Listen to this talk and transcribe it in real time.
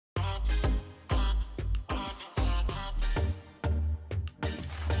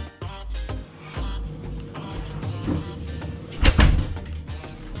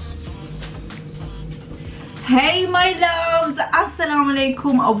Hey my loves, assalamu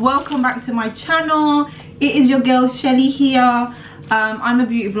alaikum, welcome back to my channel. It is your girl Shelly here. I'm a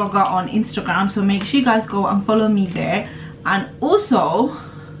beauty vlogger on Instagram, so make sure you guys go and follow me there. And also,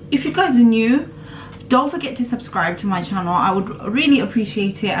 if you guys are new, don't forget to subscribe to my channel. I would really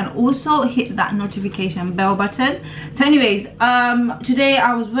appreciate it, and also hit that notification bell button. So anyways, today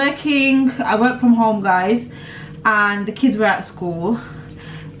I was working. I work from home, guys, and the kids were at school.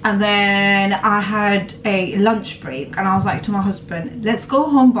 And then I had a lunch break, and I was like to my husband, let's go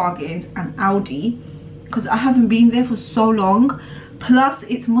Home Bargains and Aldi, because I haven't been there for so long. Plus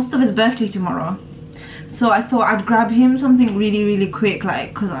it's Mustafa's birthday tomorrow, so I thought I'd grab him something really quick,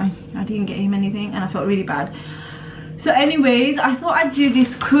 like, because I didn't get him anything and I felt really bad. So anyways, I thought I'd do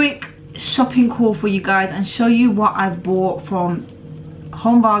this quick shopping haul for you guys and show you what I bought from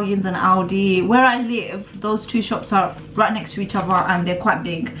Home Bargains and Aldi. Where I live, those two shops are right next to each other and they're quite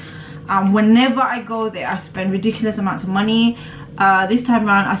big. Whenever I go there, I spend ridiculous amounts of money. This time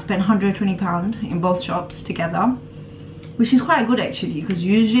around I spent £120 in both shops together, which is quite good actually, because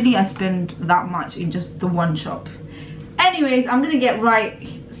usually I spend that much in just the one shop. Anyways, I'm gonna get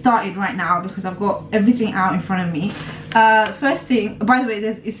started right now because I've got everything out in front of me. First thing, by the way,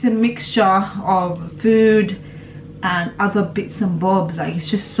 it's a mixture of food and other bits and bobs, like it's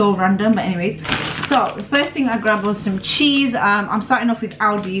just so random. But anyways, so the first thing I grabbed was some cheese. I'm starting off with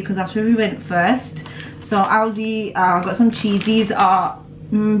Aldi because that's where we went first. So Aldi, I got some cheese. These are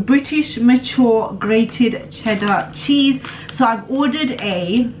British mature grated cheddar cheese. So I've ordered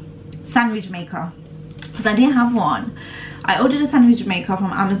a sandwich maker because I didn't have one. I ordered a sandwich maker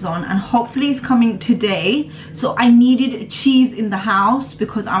from Amazon, and hopefully it's coming today. So I needed cheese in the house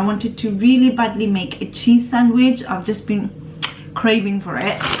because I wanted to really badly make a cheese sandwich. I've just been craving for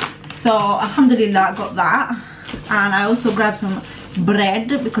it. So alhamdulillah, I got that. And I also grabbed some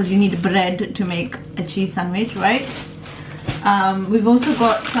bread because you need bread to make a cheese sandwich, right? We've also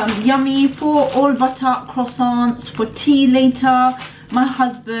got some yummy 4 all butter croissants for tea later. My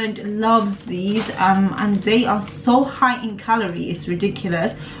husband loves these, and they are so high in calories, it's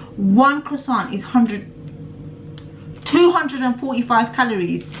ridiculous. One croissant is 245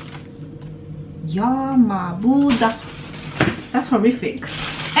 calories. Yeah, my boo, that's horrific.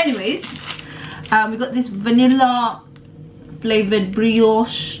 Anyways, we got this vanilla flavored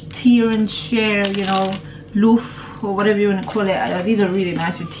brioche tea and share, you know, loaf or whatever you want to call it. These are really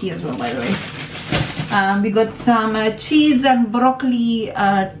nice with tea as well, by the way. We got some cheese and broccoli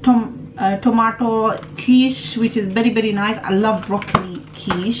tomato quiche, which is very nice. I love broccoli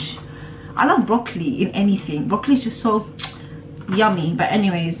quiche. I love broccoli in anything. Broccoli is just so yummy. But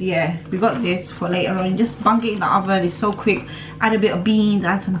anyways, yeah, we got this for later on. Just bung it in the oven, it's so quick. Add a bit of beans,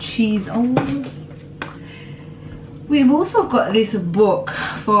 add some cheese. Oh, we've also got this book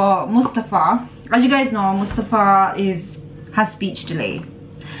for Mustafa. As you guys know, Mustafa has speech delay.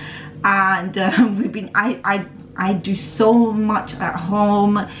 And I do so much at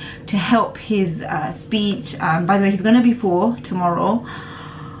home to help his speech. By the way, he's gonna be 4 tomorrow,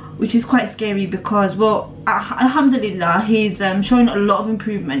 which is quite scary because, well, alhamdulillah, he's showing a lot of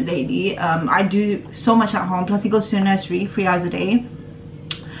improvement lately. I do so much at home, plus he goes to a nursery 3 hours a day,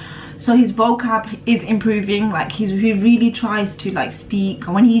 so his vocab is improving. Like he really tries to like speak,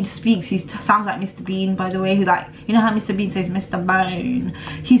 and when he speaks he sounds like Mr. Bean, by the way. He's like, you know how Mr. Bean says Mr. Bean,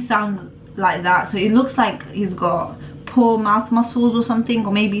 he sounds like that. So it looks like he's got poor mouth muscles or something,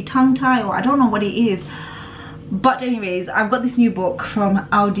 or maybe tongue tie, or I don't know what it is. But anyways, I've got this new book from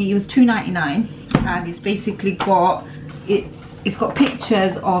Aldi. It was £2.99, and it's basically got it's got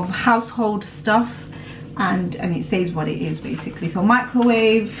pictures of household stuff, and it says what it is basically. So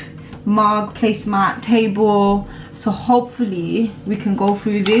microwave, mug, placemat, table. So hopefully we can go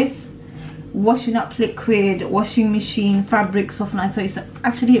through this. Washing up liquid, washing machine, fabric softener. So it's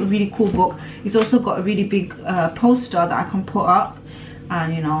actually a really cool book. It's also got a really big poster that I can put up,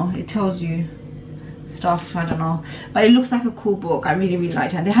 and you know, it tells you stuff. I don't know, but it looks like a cool book. I really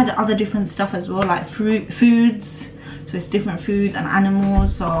liked it. And they had other different stuff as well, like foods. So it's different foods and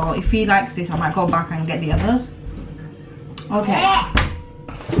animals. So if he likes this, I might go back and get the others. Okay.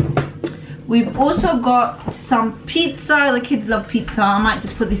 We've also got some pizza. The kids love pizza. I might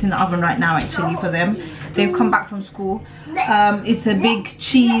just put this in the oven right now actually for them. They've come back from school. It's a big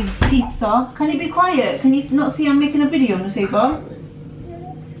cheese pizza. Can you be quiet? Can you not see I'm making a video, Nusaiba?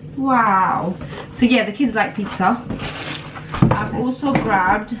 Wow. So yeah, the kids like pizza. I've also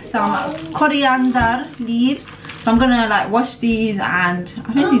grabbed some coriander leaves. So I'm gonna like wash these, and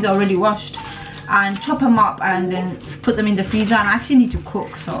I think these are already washed, and chop them up and then put them in the freezer. And I actually need to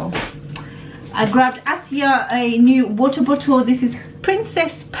cook, so I grabbed Asia a new water bottle. This is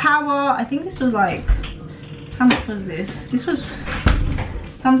Princess Power. I think this was like How much was this? This was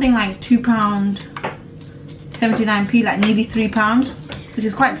something like £2.79p, like nearly £3, which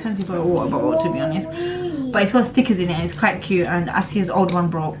is quite expensive for a water bottle, to be honest. But it's got stickers in it. It's quite cute, and Asia's old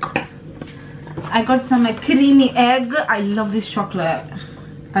one broke. I got some creamy egg. I love this chocolate.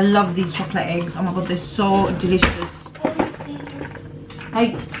 I love these chocolate eggs. Oh my god, they're so delicious.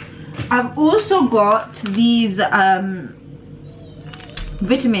 I've also got these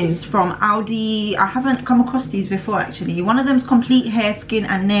vitamins from Aldi. I haven't come across these before actually. One of them is complete hair, skin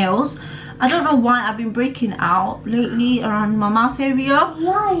and nails. I don't know why I've been breaking out lately around my mouth area.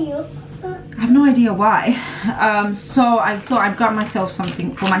 Why? I have no idea why. So I thought I'd grab myself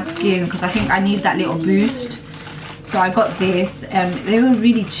something for my skin because I think I need that little boost. So I got this. They were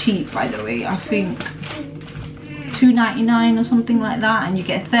really cheap, by the way. I think £2.99 or something like that, and you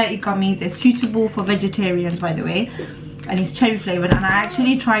get 30 gummies. They're suitable for vegetarians, by the way, and it's cherry flavored. And I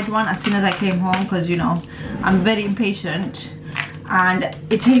actually tried one as soon as I came home because, you know, I'm very impatient, and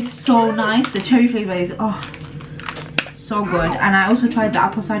it tastes so nice. The cherry flavor is so good. And I also tried the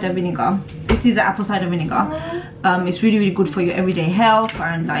apple cider vinegar. This is the apple cider vinegar. It's really good for your everyday health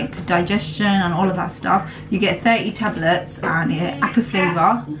and like digestion and all of that stuff. You get 30 tablets, and apple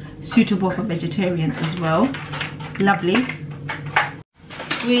flavor, suitable for vegetarians as well. Lovely.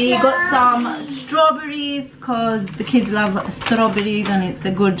 We got some strawberries because the kids love strawberries and it's a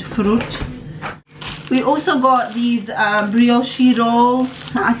good fruit. We also got these brioche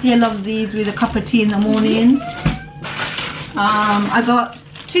rolls. Asia loves these with a cup of tea in the morning. I got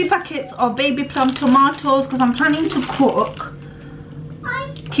 2 packets of baby plum tomatoes because I'm planning to cook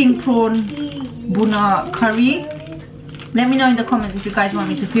king prawn buna curry. Let me know in the comments if you guys want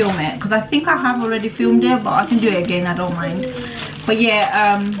me to film it, because I think I have already filmed it, but I can do it again, I don't mind. But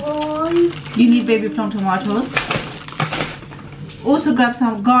yeah, you need baby plum tomatoes. Also grab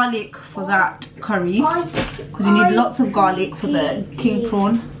some garlic for that curry, because you need lots of garlic for the king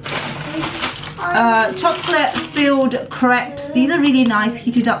prawn. Chocolate filled crepes. These are really nice,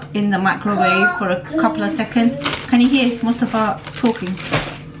 heated up in the microwave for a couple of seconds. Can you hear Mustafa talking?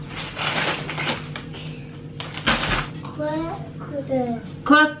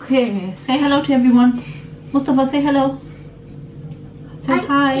 Say hello to everyone. Mustafa, say hello. Say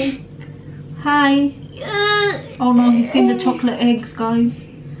hi. Hi. Oh no, he's seen the chocolate eggs, guys.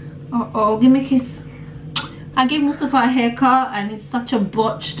 Uh-oh, give me a kiss. I gave Mustafa a haircut and it's such a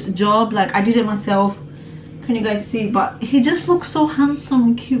botched job. Like, I did it myself. Can you guys see? But he just looks so handsome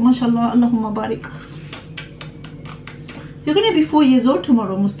and cute. MashaAllah. Allahumma barik. You're gonna be 4 years old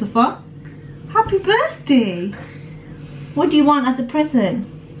tomorrow, Mustafa. Happy birthday. What do you want as a present?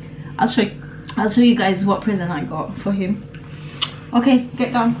 I'll show you guys what present I got for him. Okay,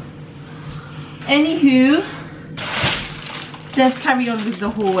 get down. Anywho, let's carry on with the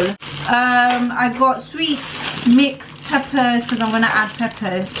haul. I got sweet mixed peppers because I'm gonna add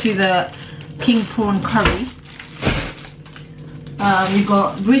peppers to the king prawn curry. We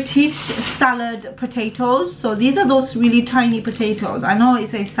got British salad potatoes. So these are those really tiny potatoes. I know it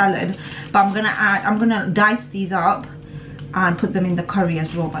says salad, but I'm gonna dice these up and put them in the curry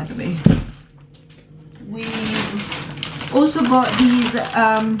as well, by the way. We also got these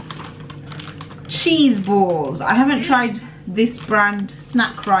cheese balls. I haven't tried this brand,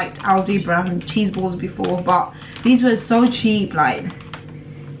 Snack Right Aldi brand cheese balls before, but these were so cheap, like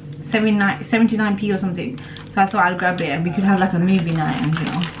 79p or something. So I thought I'd grab it and we could have like a movie night and, you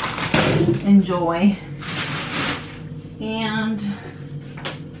know, enjoy. And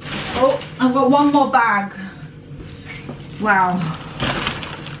oh, I've got one more bag. Wow.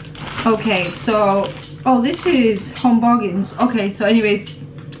 Okay, so this is Home Bargains. Okay, so anyways,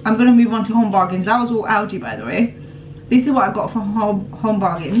 I'm gonna move on to Home Bargains. That was all Aldi, by the way. This is what I got from Home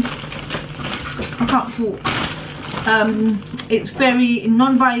Bargains. I can't talk. It's very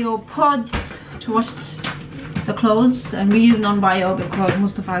non-bio pods to wash the clothes, and we use non-bio because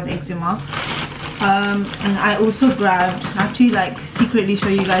Mustafa has eczema. And I also grabbed, I have to like secretly show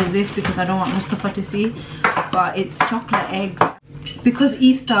you guys this because I don't want Mustafa to see, but it's chocolate eggs. Because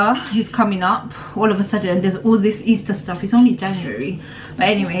Easter is coming up, all of a sudden there's all this Easter stuff. It's only January, but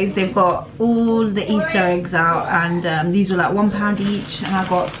anyways, they've got all the Easter eggs out, and these were like £1 each, and I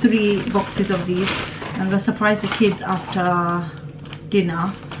got 3 boxes of these. I'm gonna surprise the kids after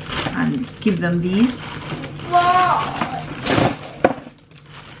dinner and give them these.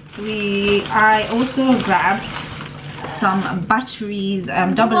 I also grabbed some batteries,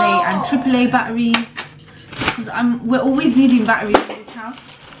 AA and AAA batteries, because we're always needing batteries in this house.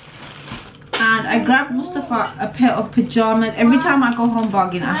 And I grabbed Mustafa a pair of pajamas. Every time I go Home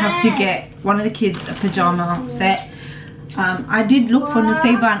Bargain, I have to get one of the kids a pajama set. I did look for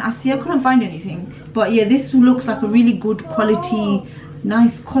Nusaiba and Asia, I couldn't find anything. But yeah, this looks like a really good quality,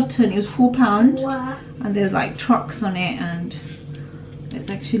 nice cotton. It was £4 and there's like trucks on it, and it's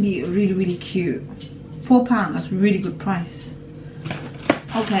actually really cute. £4, that's a really good price.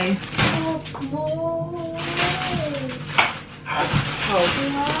 Okay.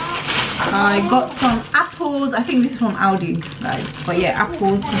 I got some apples. I think this is from Aldi, guys. But yeah,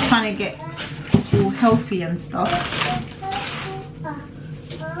 apples. I'm trying to get all healthy and stuff.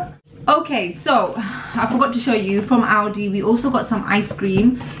 Okay, so I forgot to show you from Aldi. We also got some ice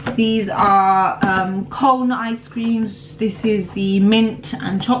cream. These are cone ice creams. This is the mint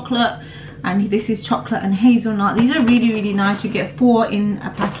and chocolate, and this is chocolate and hazelnut. These are really nice. You get 4 in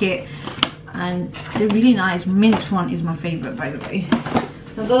a packet, and they're really nice. Mint one is my favorite, by the way.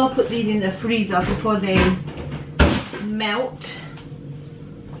 So I'm gonna put these in the freezer before they melt.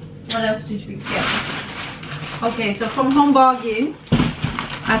 What else did we get? Okay, so from Home Bargain,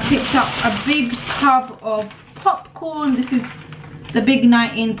 I picked up a big tub of popcorn. This is the Big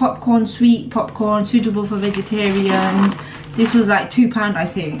Night In popcorn, sweet popcorn, suitable for vegetarians. This was like £2, I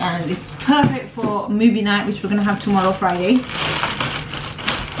think, and it's perfect for movie night, which we're gonna have tomorrow, Friday.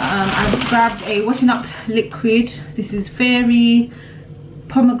 I grabbed a washing up liquid. This is fairy,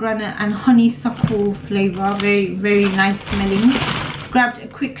 pomegranate and honeysuckle flavor, very nice smelling. Grabbed a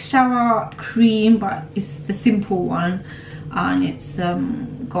quick shower cream, but it's the simple one, and it's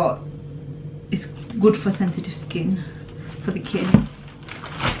good for sensitive skin for the kids.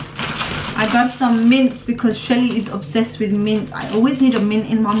 I grabbed some mints because Shelly is obsessed with mint. I always need a mint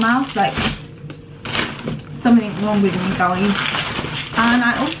in my mouth, like something wrong with me, guys. And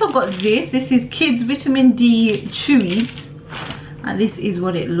I also got this is kids vitamin D chewies, and this is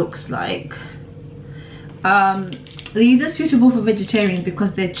what it looks like. These are suitable for vegetarians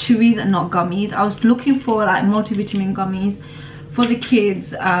because they're chewies and not gummies. I was looking for like multivitamin gummies for the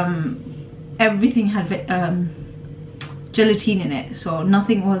kids. Everything had gelatin in it, so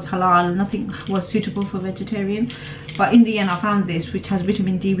nothing was halal, nothing was suitable for vegetarian. But in the end I found this, which has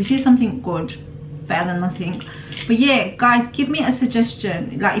vitamin D, which is something good, better than nothing. But yeah, guys, give me a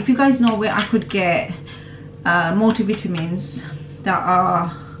suggestion, like if you guys know where I could get multivitamins that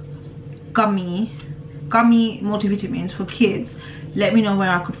are gummy multivitamins for kids. Let me know where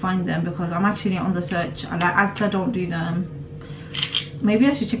I could find them, because I'm actually on the search. I like Asda don't do them. Maybe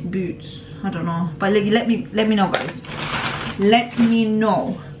I should check Boots, I don't know. But let me know, guys. Let me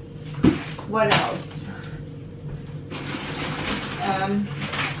know. What else?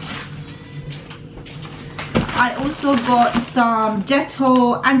 I also got some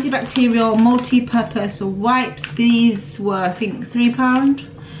Jetto antibacterial multi-purpose wipes. These were, I think, £3.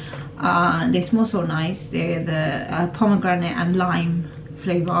 They smell so nice. They're the pomegranate and lime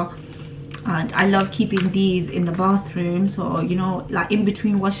flavor, and I love keeping these in the bathroom, so you know, like in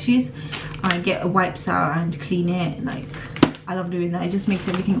between washes I get wipes out and clean it. Like, I love doing that. It just makes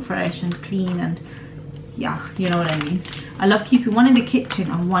everything fresh and clean, and yeah, you know what I mean. I love keeping one in the kitchen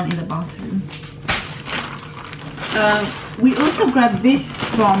and one in the bathroom. We also grabbed this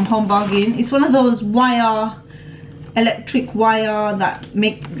from Home Bargain. It's one of those electric wire that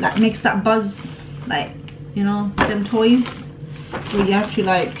makes that buzz, like, you know, them toys where you have to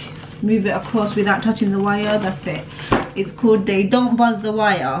like move it across without touching the wire. That's it. It's called They Don't Buzz the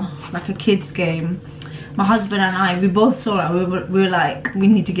Wire, like a kids game. My husband and I, we both saw it. We were like, we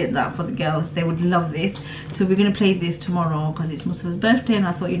need to get that for the girls. They would love this. So we're gonna play this tomorrow because it's Mustapha's birthday, and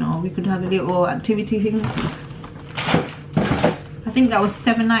I thought, you know, we could have a little activity thing. I think that was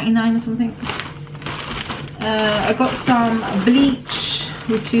 $7.99 or something. I got some bleach,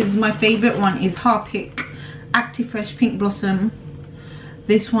 which is my favorite one, is Harpic Active Fresh Pink Blossom.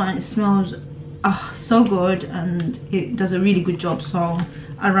 This one, it smells so good, and it does a really good job. So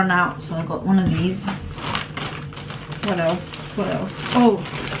I ran out, so I got one of these. What else? Oh,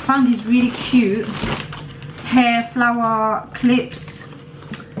 found these really cute hair flower clips.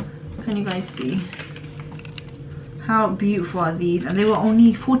 Can you guys see how beautiful are these? And they were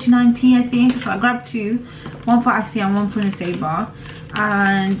only 49p, I think. So I grabbed two, one for Asia and one for Nusaiba,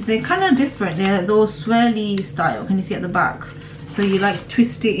 and they're kind of different. They're those swirly style. Can you see at the back? So you like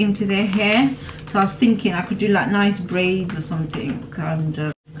twist it into their hair. So I was thinking I could do like nice braids or something,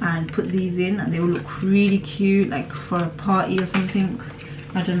 and put these in, and they will look really cute, like for a party or something.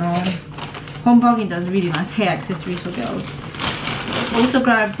 I don't know. Home Bargain does really nice hair accessories for girls. Also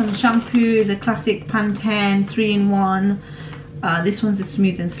grabbed some shampoo, the classic Pantene 3-in-1. This one's a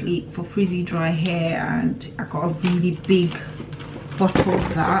smooth and sleek for frizzy dry hair, and I got a really big bottle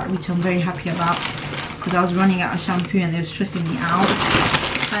of that, which I'm very happy about because I was running out of shampoo and they were stressing me out.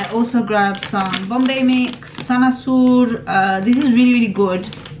 I also grabbed some Bombay mix, Sanasur. This is really good.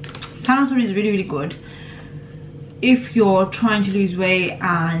 Sanasur is really good if you're trying to lose weight,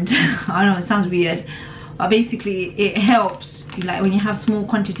 and I know it sounds weird, but basically it helps, like when you have small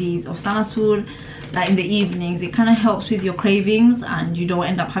quantities of Sanasur, like in the evenings, it kind of helps with your cravings and you don't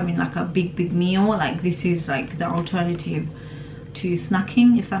end up having like a big meal. Like this is like the alternative to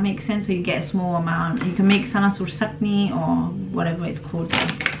snacking, if that makes sense. So you get a small amount. You can make Sanasur chutney or whatever it's called.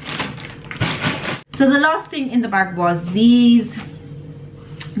 So the last thing in the bag was these.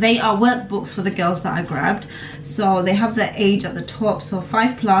 They are workbooks for the girls that I grabbed. So they have the age at the top, so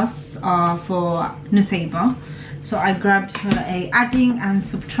 5+ are for Nusaiba. So I grabbed her a adding and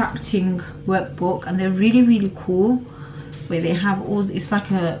subtracting workbook, and they're really cool, where they have all, it's like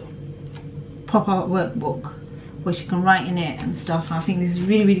a proper workbook where she can write in it and stuff. And I think this is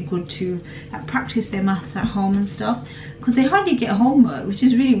really good to like, practice their maths at home and stuff, because they hardly get homework, which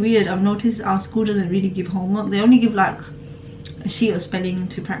is really weird. I've noticed our school doesn't really give homework. They only give like a sheet of spelling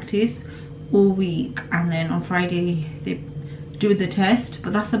to practice all week, and then on Friday they do the test,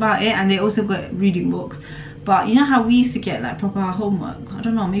 but that's about it. And they also got reading books. But you know how we used to get like proper homework? I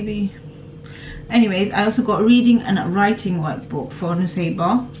don't know, maybe. Anyways, I also got reading and writing workbook for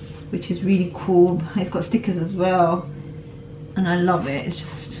Nusaiba, which is really cool. It's got stickers as well, and I love it. It's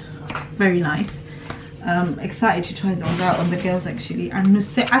just very nice. Excited to try those out on the girls actually. And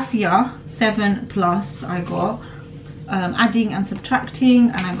Asia 7+ I got adding and subtracting,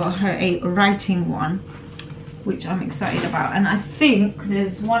 and I got her a writing one, which I'm excited about. And I think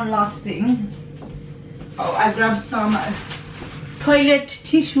there's one last thing. Oh, I grabbed some toilet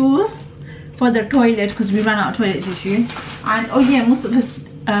tissue for the toilet because we ran out of toilet tissue. And oh yeah, Mustafa's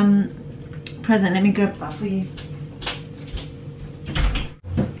present. Let me grab that for you.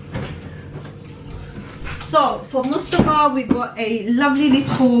 So for Mustafa, we got a lovely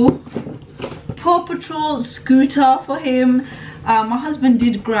little Paw Patrol scooter for him. My husband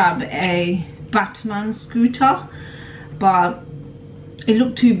did grab a Batman scooter, but it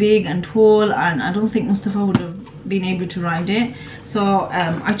looked too big and tall, and I don't think Mustafa would have been able to ride it. So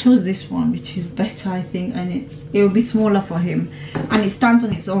I chose this one, which is better I think, and it will be smaller for him, and it stands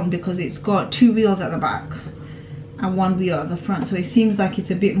on its own because it's got 2 wheels at the back and 1 wheel at the front, so it seems like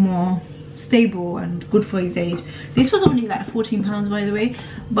it's a bit more stable and good for his age. This was only like £14 by the way,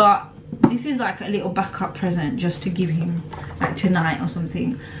 but this is like a little backup present just to give him like tonight or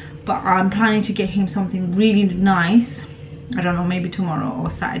something. But I'm planning to get him something really nice, I don't know, maybe tomorrow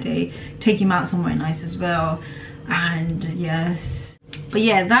or Saturday, take him out somewhere nice as well. And yes, but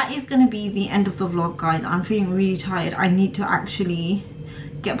yeah, that is going to be the end of the vlog guys. I'm feeling really tired. I need to actually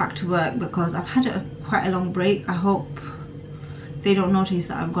get back to work because I've had quite a long break. I hope they don't notice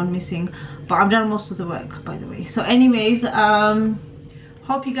that I've gone missing, but I've done most of the work by the way. So anyways,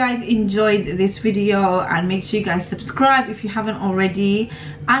 hope you guys enjoyed this video, and make sure you guys subscribe if you haven't already,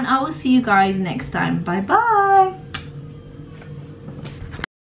 and I will see you guys next time. Bye bye.